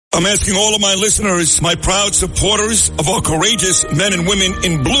I'm asking all of my listeners, my proud supporters of our courageous men and women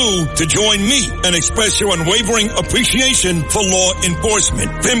in blue, to join me and express your unwavering appreciation for law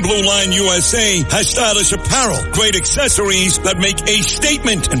enforcement. Thin Blue Line USA has stylish apparel, great accessories that make a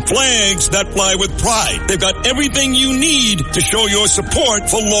statement, and flags that fly with pride. They've got everything you need to show your support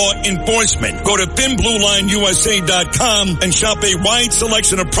for law enforcement. Go to thinbluelineusa.com and shop a wide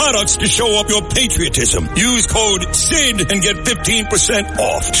selection of products to show up your patriotism. Use code SID and get 15%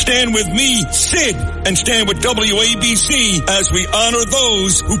 off. Stand with me, Sid, and stand with WABC as we honor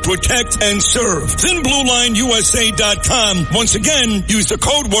those who protect and serve. ThinBlueLineUSA.com. Once again, use the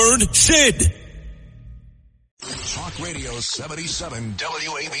code word SID. Talk Radio 77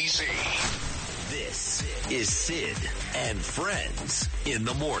 WABC. This is Sid and Friends in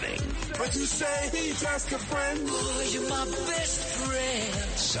the morning. But you say he's just a friend. Oh, you're my best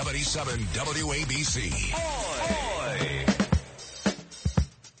friend. 77 WABC. Oi.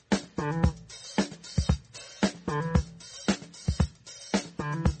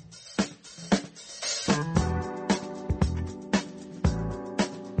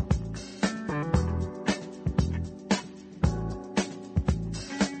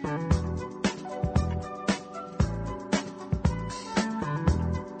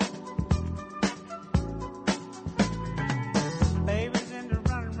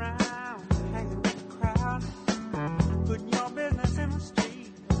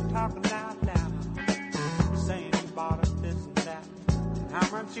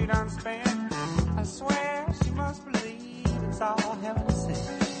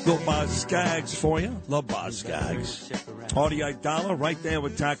 Skags for you. Love Boz Skags. Artie Aidala right there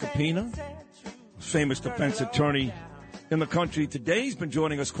with Tacopina, famous defense attorney in the country today. He's been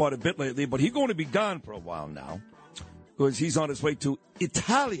joining us quite a bit lately, but he's going to be gone for a while now because he's on his way to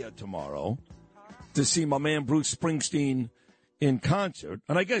Italia tomorrow to see my man Bruce Springsteen in concert.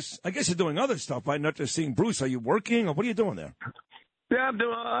 And I guess you're doing other stuff, right? Not just seeing Bruce. Are you working or what are you doing there? Yeah, I'm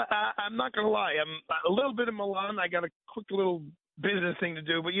doing. I'm not going to lie. I'm a little bit in Milan. I got a quick little business thing to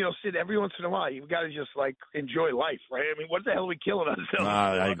do, but Sid, every once in a while you've got to just enjoy life, right? I mean, what the hell are we killing ourselves?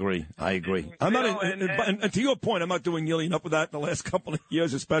 I agree. I'm not, and to your point, I'm not doing nearly enough of that in the last couple of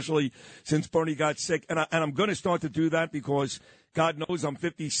years, especially since Bernie got sick. And I'm going to start to do that because God knows I'm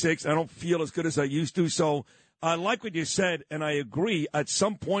 56. I don't feel as good as I used to. So I like what you said, and I agree. At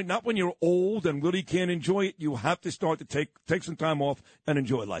some point, not when you're old and really can't enjoy it, you have to start to take some time off and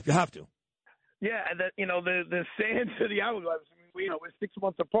enjoy life. You have to. Yeah, and the sands of the hourglass. We're 6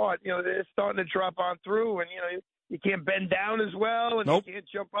 months apart. They're starting to drop on through, and you can't bend down as well, and nope. You can't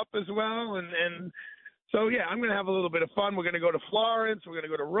jump up as well, and so yeah, I'm going to have a little bit of fun. We're going to go to Florence. We're going to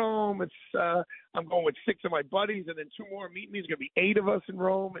go to Rome. I'm going with 6 of my buddies, and then 2 more meet me. There's going to be 8 of us in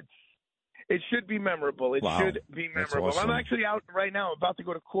Rome. It should be memorable. It should be memorable. Awesome. I'm actually out right now. I'm about to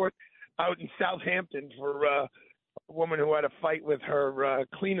go to court out in Southampton for a woman who had a fight with her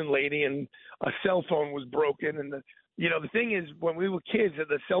cleaning lady, and a cell phone was broken, and the thing is, when we were kids,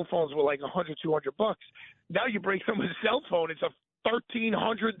 the cell phones were like $100, $200. Now you break someone's cell phone, it's a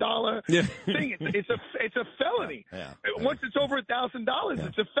 $1,300 thing. It's a felony. Yeah. Once it's over $1,000,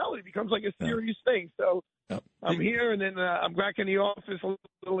 it's a felony. It becomes like a serious thing. So I'm here, and then I'm back in the office a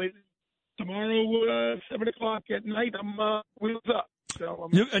little later. Tomorrow, 7 o'clock at night, I'm wheels up. So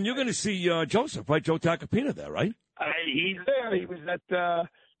you're going to see Joseph, right? Joe Tacopina there, right? He's there. He was at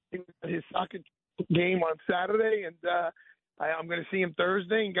his soccer game on Saturday, and I'm going to see him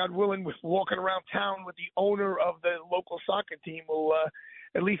Thursday, and God willing, with walking around town with the owner of the local soccer team will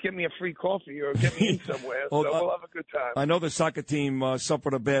at least get me a free coffee or get me in somewhere. Well, so we'll have a good time. I know the soccer team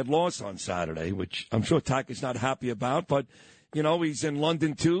suffered a bad loss on Saturday, which I'm sure Tack is not happy about, but he's in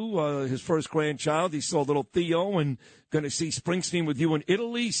London, too, his first grandchild. He saw little Theo and going to see Springsteen with you in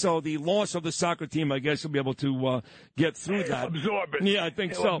Italy. So the loss of the soccer team, I guess, will be able to get through that. Absorb it. Yeah, I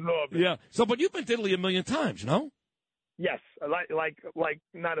think so. Yeah. So, but you've been to Italy a million times, no? Yes, like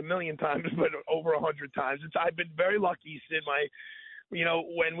not a million times, but over 100 times. I've been very lucky, Sid.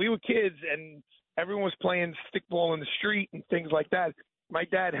 When we were kids and everyone was playing stickball in the street and things like that, my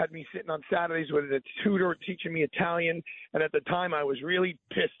dad had me sitting on Saturdays with a tutor teaching me Italian, and at the time I was really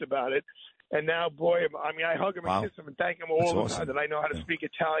pissed about it. And now, boy, I hug him and kiss him and thank him all the time that I know how to speak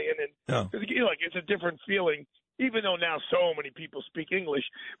Italian. And it's a different feeling, even though now so many people speak English.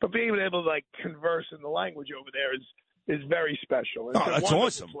 But being able to converse in the language over there is very special. It's that's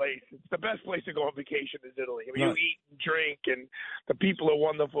awesome. Place. It's the best place to go on vacation is Italy. You eat and drink, and the people are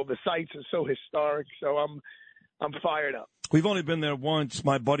wonderful. The sights are so historic. So I'm fired up. We've only been there once.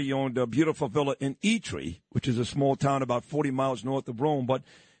 My buddy owned a beautiful villa in Itri, which is a small town about 40 miles north of Rome. But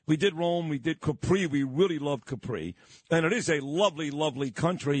We did Rome. We did Capri. We really loved Capri. And it is a lovely, lovely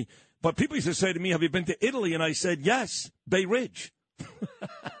country. But people used to say to me, have you been to Italy? And I said, yes, Bay Ridge.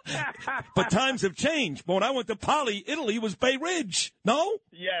 But times have changed. But when I went to Poly, Italy was Bay Ridge. No?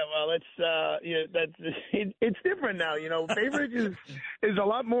 Yeah, well, it's different now. Bay Ridge is a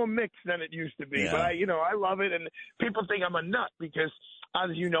lot more mixed than it used to be. Yeah. But I love it, and people think I'm a nut because,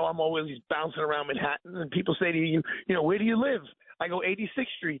 as you know, I'm always bouncing around Manhattan, and people say to you, where do you live? I go 86th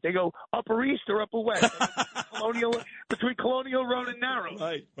Street. They go Upper East or Upper West. Between Colonial Road and Narrows.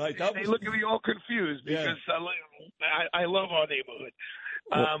 Right. They look at me all confused because I love our neighborhood.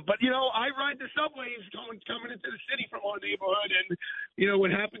 But, I ride the subways coming into the city from our neighborhood. And, what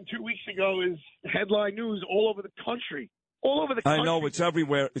happened 2 weeks ago is headline news all over the country. All over the country. I know, it's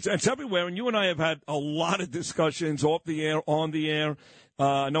everywhere. It's everywhere. And you and I have had a lot of discussions off the air, on the air.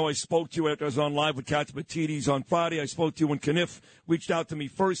 I know I spoke to you after I was on live with Katz Matidis on Friday. I spoke to you when Kniff reached out to me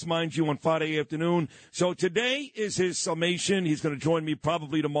first, mind you, on Friday afternoon. So today is his summation. He's going to join me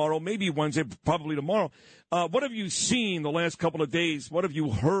probably tomorrow, maybe Wednesday, probably tomorrow. What have you seen the last couple of days? What have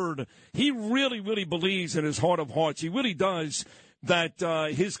you heard? He really, really believes in his heart of hearts. He really does that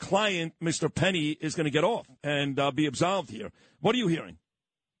his client, Mr. Penny, is going to get off and be absolved here. What are you hearing?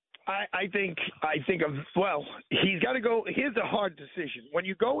 I think he's got to go. Here's a hard decision. When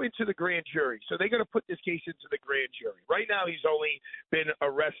you go into the grand jury, so they're going to put this case into the grand jury. Right now, he's only been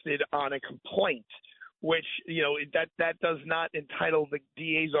arrested on a complaint, which, that does not entitle the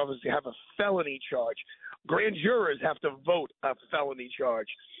DA's office to have a felony charge. Grand jurors have to vote a felony charge.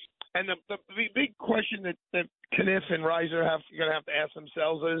 And the big question that Kniff and Reiser are going to have to ask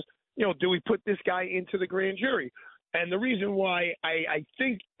themselves is, do we put this guy into the grand jury? And the reason why I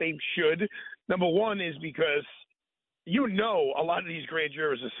think they should, number one, is because a lot of these grand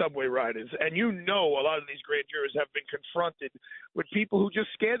jurors are subway riders, and a lot of these grand jurors have been confronted with people who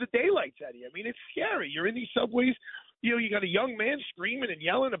just scare the daylights out of you. I mean, it's scary. You're in these subways. You got a young man screaming and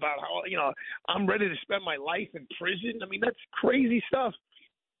yelling about how, I'm ready to spend my life in prison. I mean, that's crazy stuff.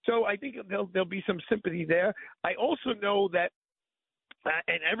 So I think there'll be some sympathy there. I also know that,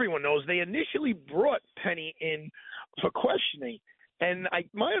 and everyone knows, they initially brought Penny in for questioning. And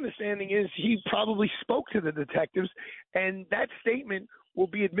my understanding is he probably spoke to the detectives, and that statement will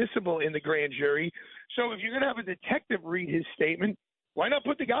be admissible in the grand jury. So if you're going to have a detective read his statement, why not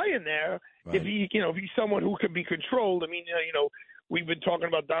put the guy in there? Right. If he's someone who can be controlled. I mean, we've been talking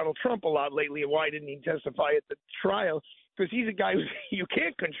about Donald Trump a lot lately, and why didn't he testify at the trial? Because he's a guy who you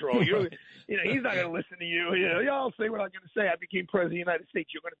can't control. He's not going to listen to you. I'll say what I'm going to say. I became president of the United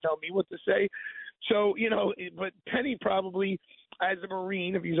States. You're going to tell me what to say. So, but Penny probably, as a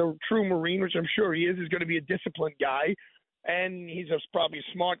Marine, if he's a true Marine, which I'm sure he is going to be a disciplined guy. And he's probably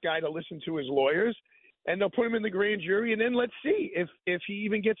a smart guy to listen to his lawyers. And they'll put him in the grand jury. And then let's see if he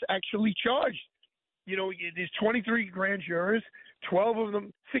even gets actually charged. There's 23 grand jurors.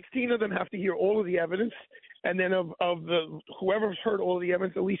 16 of them have to hear all of the evidence. And then of whoever's heard all of the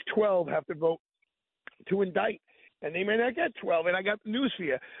evidence, at least 12 have to vote to indict. And they may not get 12. And I got news for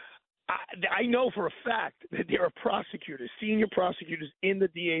you. I know for a fact that there are prosecutors, senior prosecutors in the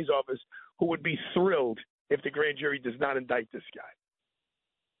DA's office who would be thrilled if the grand jury does not indict this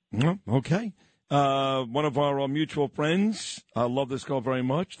guy. Okay. One of our mutual friends, I love this girl very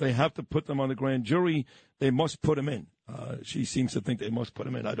much. They have to put them on the grand jury. They must put him in. She seems to think they must put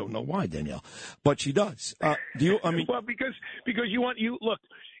him in. I don't know why, Danielle, but she does. Well, because look,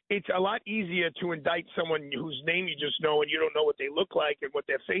 it's a lot easier to indict someone whose name you just know and you don't know what they look like and what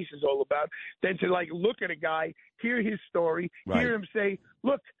their face is all about than to look at a guy, hear his story, hear him say,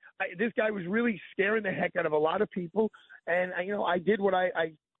 look, this guy was really scaring the heck out of a lot of people, and I did what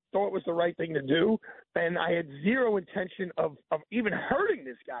I thought was the right thing to do, and I had zero intention of even hurting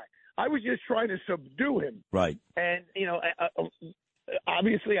this guy. I was just trying to subdue him. Right. And,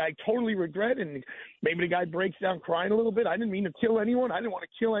 obviously I totally regret, and maybe the guy breaks down crying a little bit. I didn't mean to kill anyone. I didn't want to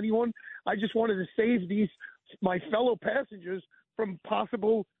kill anyone. I just wanted to save my fellow passengers from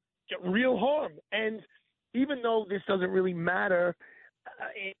possible real harm. And even though this doesn't really matter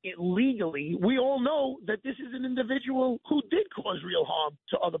legally, we all know that this is an individual who did cause real harm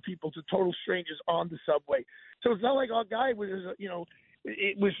to other people, to total strangers on the subway. So it's not like our guy was,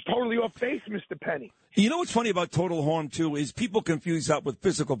 it was totally off base, Mr. Penny. You know what's funny about total harm, too, is people confuse that with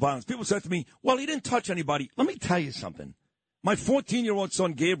physical violence. People said to me, well, he didn't touch anybody. Let me tell you something. My 14-year-old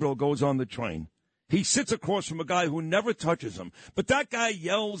son, Gabriel, goes on the train. He sits across from a guy who never touches him. But that guy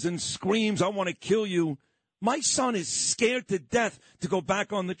yells and screams, I want to kill you. My son is scared to death to go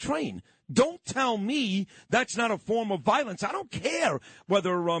back on the train. Don't tell me that's not a form of violence. I don't care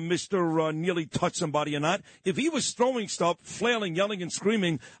whether Mr. Neely touched somebody or not. If he was throwing stuff, flailing, yelling, and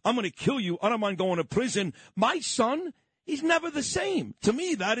screaming, I'm going to kill you, I don't mind going to prison. My son, he's never the same. To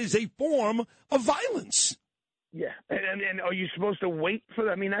me, that is a form of violence. Yeah, and are you supposed to wait for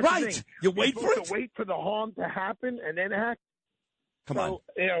that? I mean, that's right. the thing. You wait for it? To wait for the harm to happen and then act? Come on.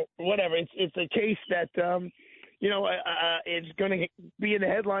 Whatever. It's a case that, it's going to be in the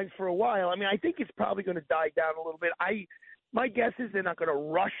headlines for a while. I mean, I think it's probably going to die down a little bit. My guess is they're not going to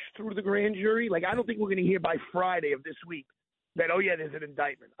rush through the grand jury. Like, I don't think we're going to hear by Friday of this week that, there's an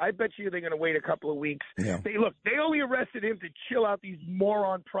indictment. I bet you they're going to wait a couple of weeks. Yeah. They only arrested him to chill out these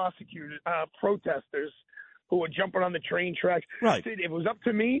moron protesters who were jumping on the train tracks. Right. If it was up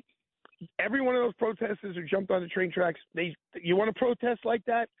to me, every one of those protesters who jumped on the train tracks, you want to protest like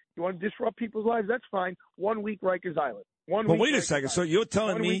that? You want to disrupt people's lives? That's fine. 1 week, Rikers Island. Wait a second. So you're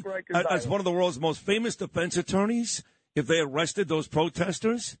telling me, as one of the world's most famous defense attorneys, if they arrested those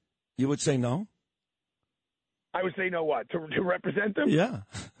protesters, you would say no? I would say no what? To represent them? Yeah.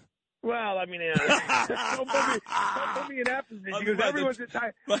 Well, I mean, don't put me in that position because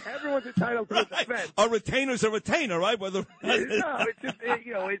everyone's entitled to a defense. A retainer's a retainer, right? Whether no, it's just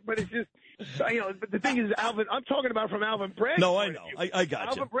but it's just But the thing is, Alvin, I'm talking about from Alvin Bragg. No, I know. I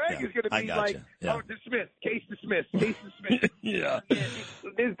got you. Alvin Bragg is going to be like, dismissed, case dismissed. Yeah.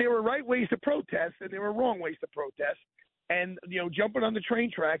 There were right ways to protest, and there were wrong ways to protest. And, jumping on the train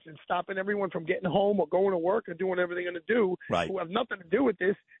tracks and stopping everyone from getting home or going to work or doing whatever they're going to do who have nothing to do with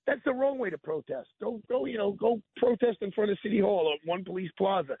this, that's the wrong way to protest. Go protest in front of City Hall or One Police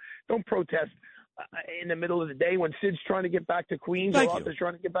Plaza. Don't protest in the middle of the day when Sid's trying to get back to Queens or Arthur's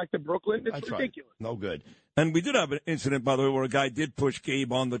trying to get back to Brooklyn. It's ridiculous. Right. No good. And we did have an incident, by the way, where a guy did push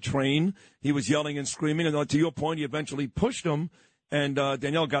Gabe on the train. He was yelling and screaming, and to your point, he eventually pushed him, and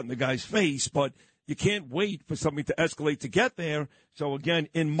Danielle got in the guy's face, but you can't wait for something to escalate to get there. So, again,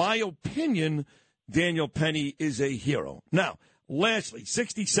 in my opinion, Daniel Penny is a hero. Now, lastly,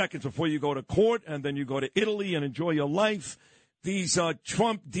 60 seconds before you go to court and then you go to Italy and enjoy your life. These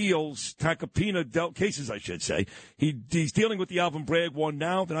Trump deals, Tacopina cases, I should say. He's dealing with the Alvin Bragg one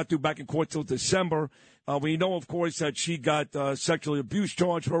now. They're not due back in court till December. We know, of course, that she got sexual abuse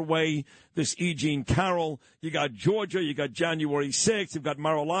charge her way. This E. Jean Carroll. You got Georgia. You got January 6th. You've got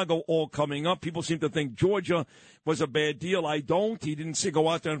Mar-a-Lago all coming up. People seem to think Georgia was a bad deal. I don't. He didn't go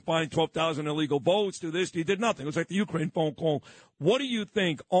out there and find 12,000 illegal votes, do this. He did nothing. It was like the Ukraine phone call. What do you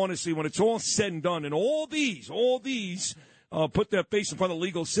think, honestly, when it's all said and done, and all these put their face in front of the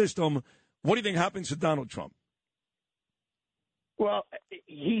legal system, what do you think happens to Donald Trump? Well,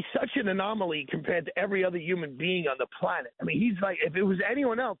 he's such an anomaly compared to every other human being on the planet. I mean, he's like, if it was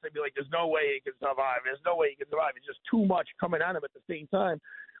anyone else, they'd be like, there's no way he can survive. There's no way he can survive. It's just too much coming at him at the same time.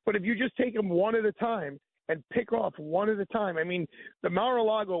 But if you just take him one at a time and pick off one at a time, I mean, the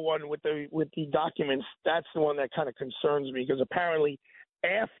Mar-a-Lago one with the documents, that's the one that kind of concerns me because apparently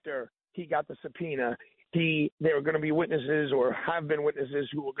after he got the subpoena, there are going to be witnesses or have been witnesses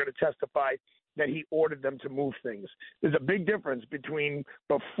who are going to testify that he ordered them to move things. There's a big difference between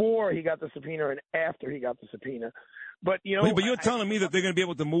before he got the subpoena and after he got the subpoena. But, but you're telling me that they're going to be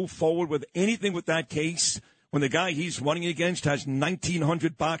able to move forward with anything with that case when the guy he's running against has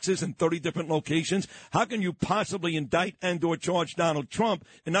 1,900 boxes in 30 different locations? How can you possibly indict and or charge Donald Trump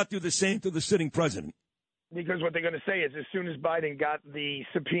and not do the same to the sitting president? Because what they're going to say is as soon as Biden got the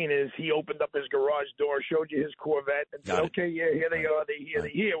subpoenas, he opened up his garage door, showed you his Corvette, and said, okay, yeah, here they are, they're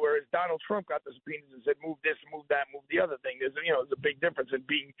here. Whereas Donald Trump got the subpoenas and said, move this, move that, move the other thing. There's a big difference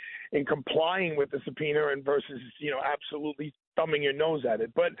in complying with the subpoena and versus, absolutely thumbing your nose at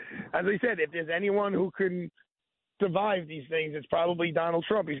it. But as I said, if there's anyone who can survive these things, it's probably Donald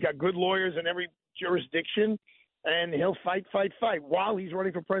Trump. He's got good lawyers in every jurisdiction. And he'll fight while he's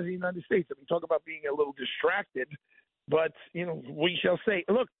running for president of the United States. I mean, talk about being a little distracted. But, we shall say,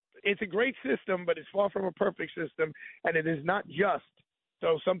 look, it's a great system, but it's far from a perfect system, and it is not just.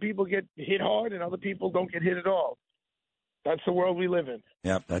 So some people get hit hard and other people don't get hit at all. That's the world we live in.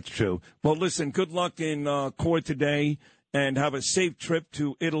 Yeah, that's true. Well, listen, good luck in court today, and have a safe trip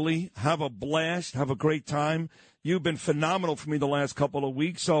to Italy. Have a blast. Have a great time. You've been phenomenal for me the last couple of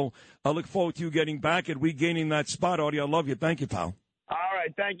weeks, so I look forward to you getting back and regaining that spot, Artie. I love you. Thank you, pal. All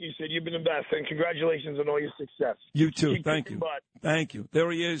right. Thank you, Sid. You've been the best, and congratulations on all your success. You too. Thank you. Thank you. There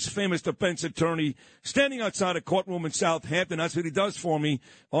he is, famous defense attorney, standing outside a courtroom in Southampton. That's what he does for me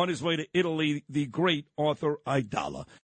on his way to Italy, the great Arthur Aidala.